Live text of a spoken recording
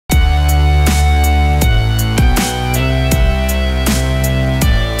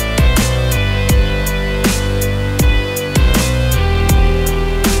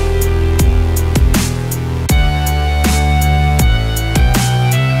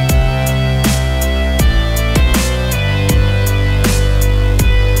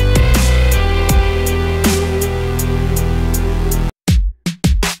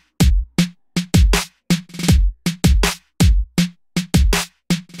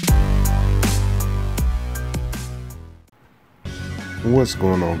What's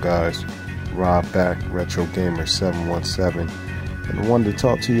going on, guys? Rob back, Retro Gamer 717, and I wanted to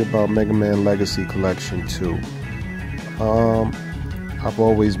talk to you about Mega Man Legacy Collection 2. I've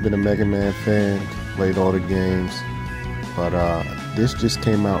always been a Mega Man fan, played all the games, but this just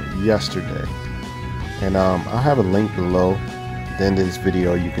came out yesterday, and I have a link below. At the end of this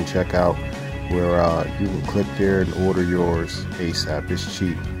video, you can check out where you can click there and order yours ASAP. It's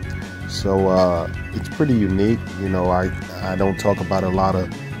cheap. So it's pretty unique. You know, I don't talk about a lot of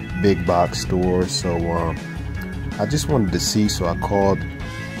big box stores, so I just wanted to see, so I called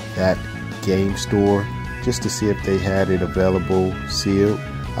that game store just to see if they had it available sealed.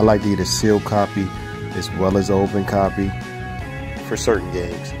 I like to get a sealed copy as well as an open copy for certain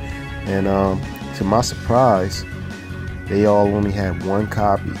games, and to my surprise, they all only had one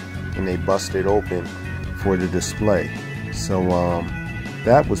copy and they busted open for the display. So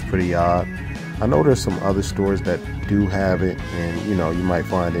that was pretty odd. I know there's some other stores that do have it, and you know, you might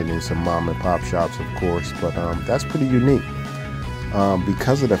find it in some mom and pop shops, of course, but that's pretty unique.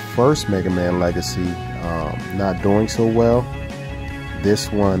 Because of the first Mega Man Legacy not doing so well,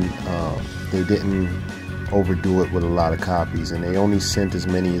 this one they didn't overdo it with a lot of copies, and they only sent as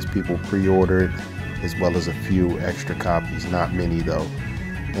many as people pre-ordered, as well as a few extra copies, not many though.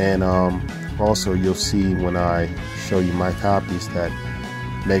 And also you'll see when I show you my copies that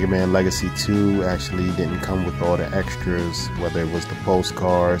Mega Man Legacy 2 actually didn't come with all the extras, whether it was the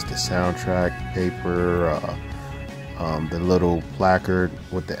postcards, the soundtrack paper, the little placard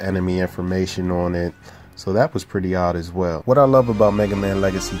with the enemy information on it. So that was pretty odd as well. What I love about Mega Man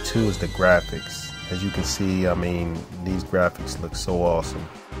Legacy 2 is the graphics. As you can see, I mean, these graphics look so awesome.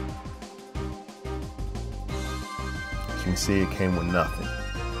 As you can see, it came with nothing.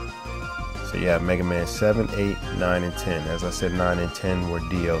 So you have Mega Man 7, 8, 9, and 10. As I said, 9 and 10 were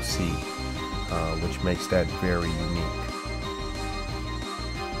DLC, which makes that very unique.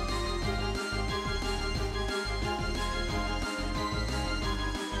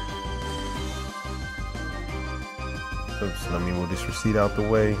 Oops, let me move this receipt out the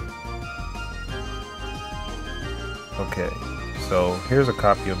way. Okay, so here's a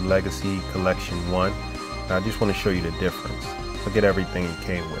copy of Legacy Collection 1. Now I just want to show you the difference. Look at everything it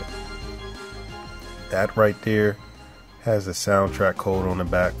came with. That right there has a soundtrack code on the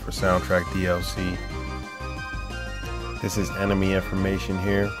back for soundtrack DLC. This is enemy information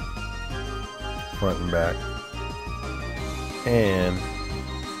here, front and back. And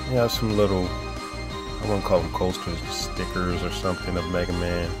you have some little, I wouldn't call them coasters, stickers or something of Mega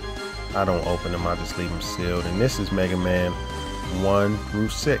Man. I don't open them, I just leave them sealed. And this is Mega Man 1 through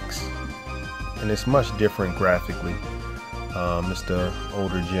 6. And it's much different graphically. It's the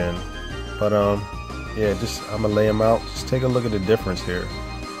older gen. But yeah, I'm gonna lay them out. Just take a look at the difference here.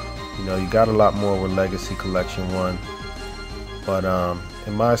 You know, you got a lot more with Legacy Collection 1, but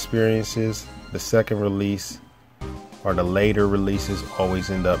in my experiences, the second release or the later releases always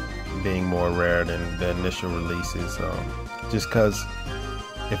end up being more rare than the initial releases. Just because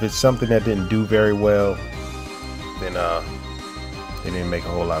if it's something that didn't do very well, then they didn't make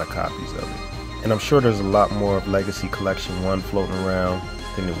a whole lot of copies of it. And I'm sure there's a lot more of Legacy Collection 1 floating around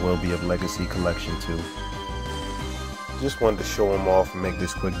than it will be of Legacy Collection 2. Just wanted to show them off and make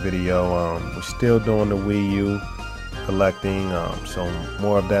this quick video. We're still doing the Wii U collecting, so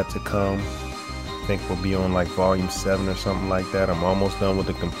more of that to come. I think we'll be on like volume 7 or something like that. I'm almost done with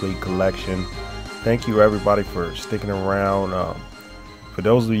the complete collection. Thank you everybody for sticking around. For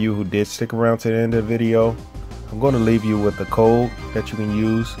those of you who did stick around to the end of the video, I'm going to leave you with a code that you can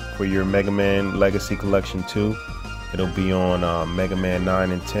use for your Mega Man Legacy Collection 2. It'll be on Mega Man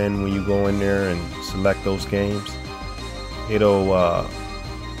 9 and 10 when you go in there and select those games. It'll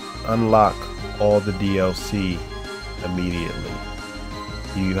unlock all the DLC immediately.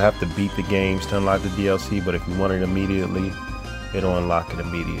 You have to beat the games to unlock the DLC, but if you want it immediately, it'll unlock it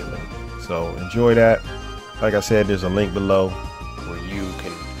immediately. So enjoy that. Like I said, there's a link below where you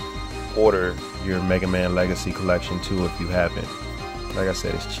can order your Mega Man Legacy Collection 2 if you haven't. Like I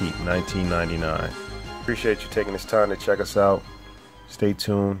said, it's cheap, $19.99. Appreciate you taking this time to check us out. Stay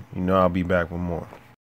tuned. You know I'll be back with more.